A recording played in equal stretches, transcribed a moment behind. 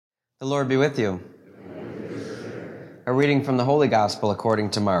The Lord be with you. A reading from the Holy Gospel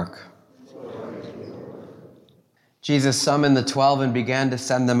according to Mark. Jesus summoned the 12 and began to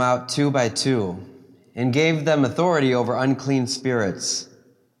send them out 2 by 2, and gave them authority over unclean spirits.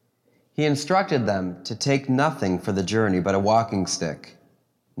 He instructed them to take nothing for the journey but a walking stick,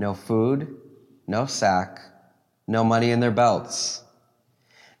 no food, no sack, no money in their belts.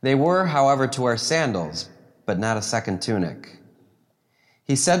 They were, however, to wear sandals, but not a second tunic.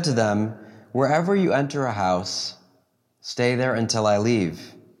 He said to them, "Wherever you enter a house, stay there until I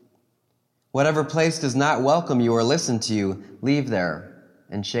leave. Whatever place does not welcome you or listen to you, leave there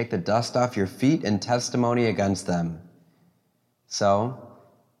and shake the dust off your feet in testimony against them." So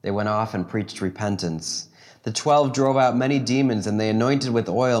they went off and preached repentance. The 12 drove out many demons, and they anointed with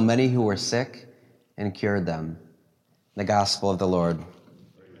oil many who were sick and cured them. The Gospel of the Lord.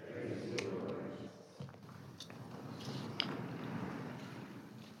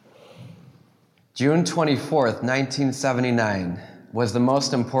 June 24th, 1979 was the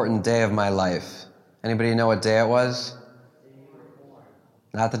most important day of my life. Anybody know what day it was?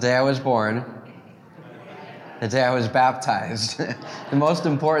 Not the day I was born. The day I was baptized. The most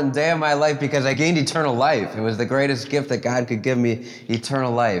important day of my life because I gained eternal life. It was the greatest gift that God could give me,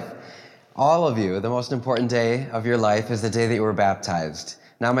 eternal life. All of you, the most important day of your life is the day that you were baptized.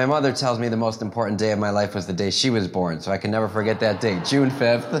 Now, my mother tells me the most important day of my life was the day she was born, so I can never forget that date, June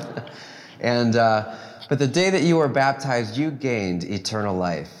 5th. But the day that you were baptized, you gained eternal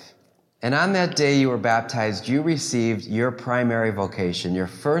life. And on that day you were baptized, you received your primary vocation, your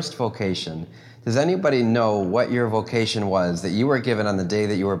first vocation. Does anybody know what your vocation was that you were given on the day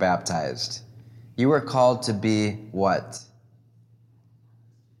that you were baptized? You were called to be what?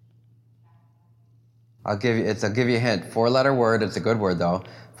 I'll give you a hint. 4-letter word. It's a good word though.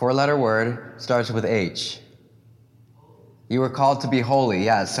 4-letter word starts with H. You were called to be holy,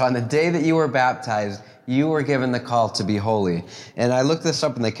 yes. So on the day that you were baptized, you were given the call to be holy. And I looked this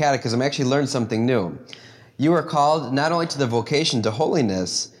up in the Catechism. I actually learned something new. You were called not only to the vocation to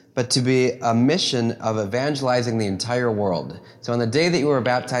holiness, but to be a mission of evangelizing the entire world. So on the day that you were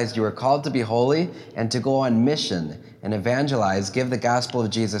baptized, you were called to be holy and to go on mission and evangelize, give the gospel of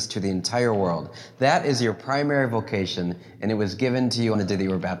Jesus to the entire world. That is your primary vocation, and it was given to you on the day that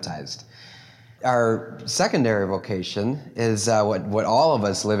you were baptized. Our secondary vocation is what all of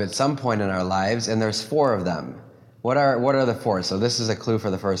us live at some point in our lives, and there's 4 of them. What are the 4? So this is a clue for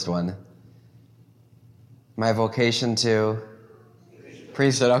the first one. My vocation to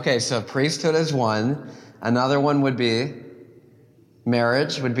priesthood. Okay, so priesthood is one. Another one would be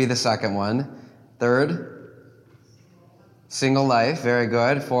marriage, would be the second one. Third, single life. Very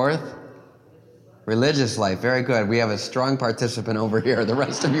good. Fourth, religious life. Very good. We have a strong participant over here. The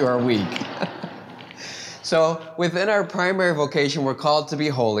rest of you are weak. So within our primary vocation, we're called to be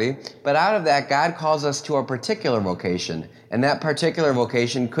holy, but out of that, God calls us to a particular vocation. And that particular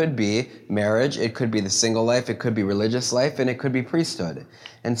vocation could be marriage, it could be the single life, it could be religious life, and it could be priesthood.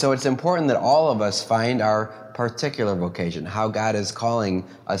 And so it's important that all of us find our particular vocation, how God is calling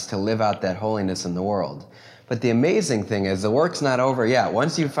us to live out that holiness in the world. But the amazing thing is the work's not over yet.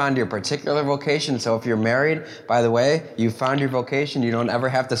 Once you've found your particular vocation, so if you're married, by the way, you've found your vocation, you don't ever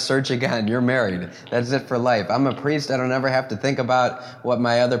have to search again. You're married. That's it for life. I'm a priest. I don't ever have to think about what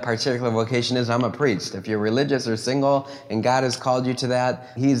my other particular vocation is. I'm a priest. If you're religious or single and God has called you to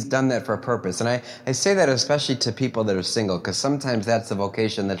that, He's done that for a purpose. And I say that especially to people that are single, because sometimes that's the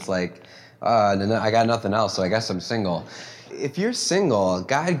vocation that's like, I got nothing else, so I guess I'm single. If you're single,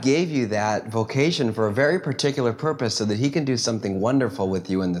 God gave you that vocation for a very particular purpose so that He can do something wonderful with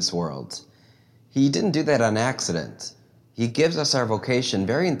you in this world. He didn't do that on accident. He gives us our vocation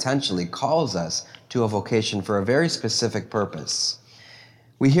very intentionally, calls us to a vocation for a very specific purpose.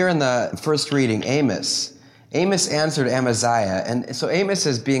 We hear in the first reading, Amos. Amos answered Amaziah, and so Amos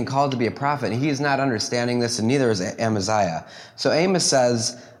is being called to be a prophet, and he is not understanding this, and neither is Amaziah. So Amos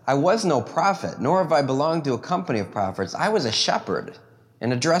says, "I was no prophet, nor have I belonged to a company of prophets. I was a shepherd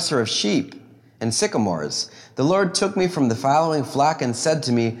and a dresser of sheep and sycamores. The Lord took me from the following flock and said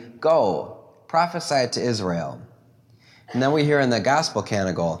to me, 'Go, prophesy to Israel.'" And then we hear in the Gospel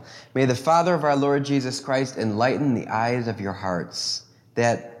Canticle, "May the Father of our Lord Jesus Christ enlighten the eyes of your hearts,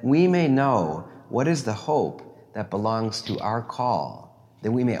 that we may know what is the hope that belongs to our call."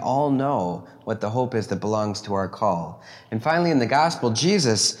 That we may all know what the hope is that belongs to our call. And finally, in the gospel,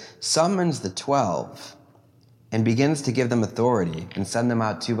 Jesus summons the 12 and begins to give them authority and send them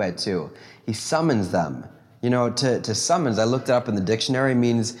out 2 by 2. He summons them. You know, to summons, I looked it up in the dictionary,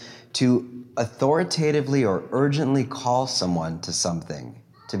 means to authoritatively or urgently call someone to something,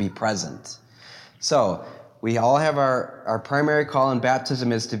 to be present. So, We all have our primary call in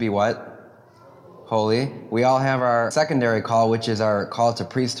baptism is to be what? Holy. We all have our secondary call, which is our call to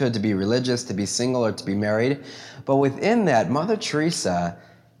priesthood, to be religious, to be single, or to be married. But within that, Mother Teresa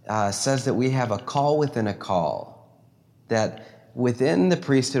says that we have a call within a call. That within the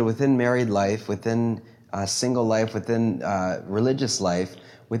priesthood, within married life, within single life, within religious life,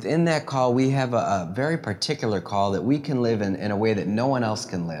 within that call, we have a very particular call that we can live in a way that no one else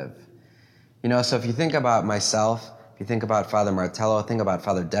can live. You know, so if you think about myself, if you think about Father Martello, think about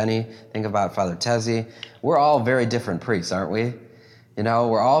Father Denny, think about Father Tezzi, we're all very different priests, aren't we? You know,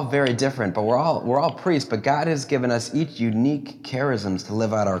 we're all very different, but we're all priests, but God has given us each unique charisms to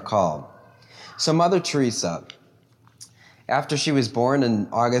live out our call. So Mother Teresa, after she was born in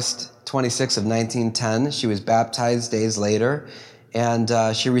August 26 of 1910, she was baptized days later, and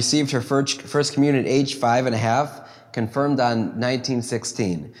she received her first communion at age 5.5, confirmed on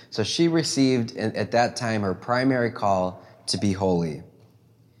 1916. So she received, at that time, her primary call to be holy.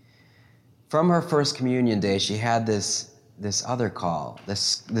 From her first communion day, she had this other call,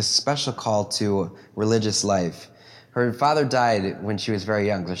 this special call to religious life. Her father died when she was very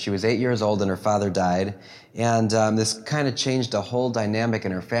young. So she was 8 years old and her father died. And this kind of changed the whole dynamic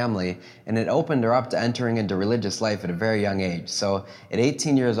in her family, and it opened her up to entering into religious life at a very young age. So at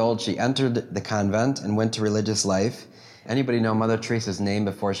 18 years old, she entered the convent and went to religious life. Anybody know Mother Teresa's name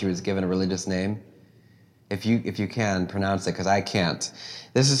before she was given a religious name? If you can, pronounce it, because I can't.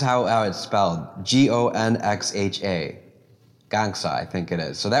 This is how it's spelled. Gonxa. Gangsa, I think it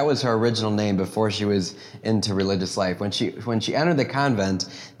is. So that was her original name before she was into religious life. When she entered the convent,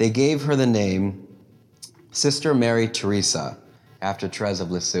 they gave her the name Sister Mary Teresa, after Therese of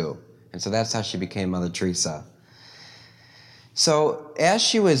Lisieux. And so that's how she became Mother Teresa. So as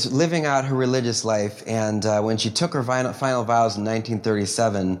she was living out her religious life, and when she took her final vows in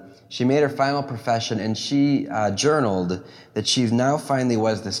 1937, she made her final profession, and she journaled that she now finally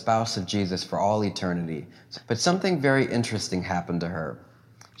was the spouse of Jesus for all eternity. But something very interesting happened to her.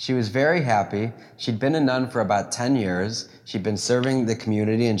 She was very happy. She'd been a nun for about 10 years. She'd been serving the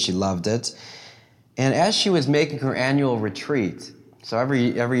community, and she loved it. And as she was making her annual retreat, so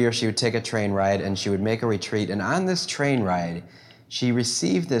every year she would take a train ride and she would make a retreat, and on this train ride, she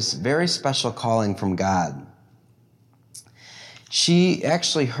received this very special calling from God. She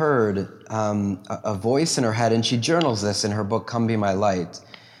actually heard a voice in her head, and she journals this in her book, Come Be My Light,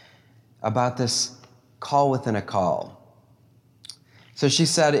 about this call within a call. So she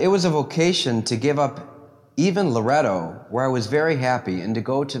said, it was a vocation to give up even Loreto, where I was very happy, and to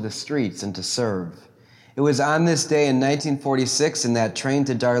go to the streets and to serve. It was on this day in 1946, in that train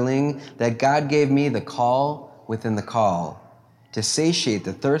to Darling, that God gave me the call within the call, to satiate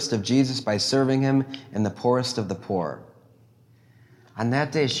the thirst of Jesus by serving him in the poorest of the poor. On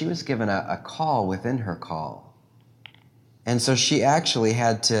that day, she was given a call within her call. And so she actually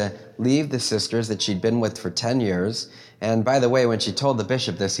had to leave the sisters that she'd been with for 10 years. And by the way, when she told the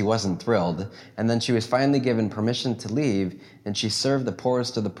bishop this, he wasn't thrilled. And then she was finally given permission to leave, and she served the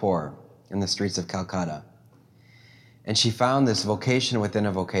poorest of the poor in the streets of Calcutta. And she found this vocation within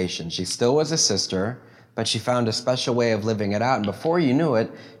a vocation. She still was a sister, but she found a special way of living it out. And before you knew it,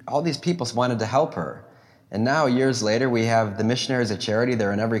 all these people wanted to help her. And now, years later, we have the Missionaries of Charity.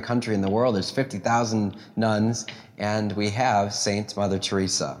 They're in every country in the world. There's 50,000 nuns, and we have Saint Mother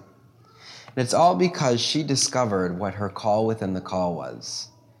Teresa. And it's all because she discovered what her call within the call was.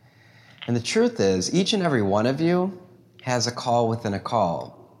 And the truth is, each and every one of you has a call within a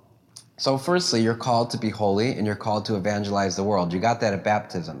call. So firstly, you're called to be holy, and you're called to evangelize the world. You got that at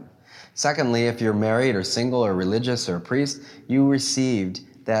baptism. Secondly, if you're married or single or religious or a priest, you received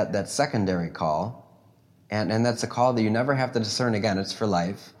that secondary call. And that's a call that you never have to discern again. It's for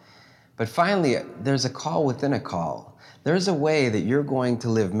life. But finally, there's a call within a call. There's a way that you're going to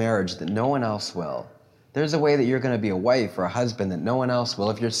live marriage that no one else will. There's a way that you're going to be a wife or a husband that no one else will.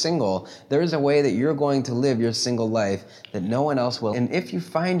 If you're single, there's a way that you're going to live your single life that no one else will. And if you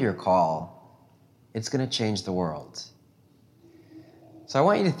find your call, it's going to change the world. So I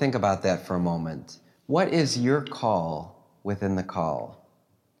want you to think about that for a moment. What is your call within the call?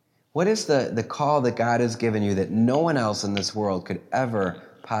 What is the call that God has given you that no one else in this world could ever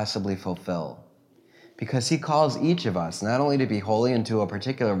possibly fulfill? Because he calls each of us not only to be holy into a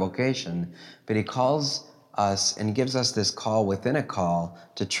particular vocation, but he calls us and gives us this call within a call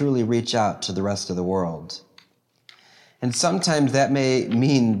to truly reach out to the rest of the world. And sometimes that may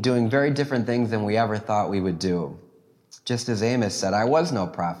mean doing very different things than we ever thought we would do. Just as Amos said, I was no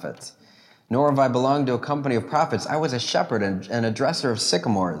prophet, nor have I belonged to a company of prophets. I was a shepherd and a dresser of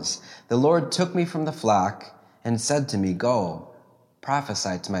sycamores. The Lord took me from the flock and said to me, Go,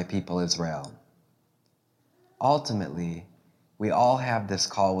 prophesy to my people Israel. ultimately, we all have this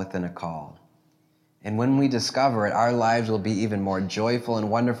call within a call. And when we discover it, our lives will be even more joyful and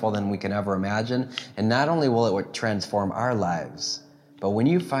wonderful than we can ever imagine. And not only will it transform our lives, but when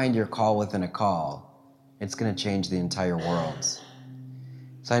you find your call within a call, it's going to change the entire world.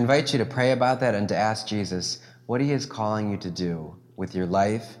 So I invite you to pray about that and to ask Jesus what he is calling you to do with your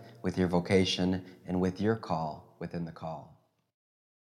life, with your vocation, and with your call within the call.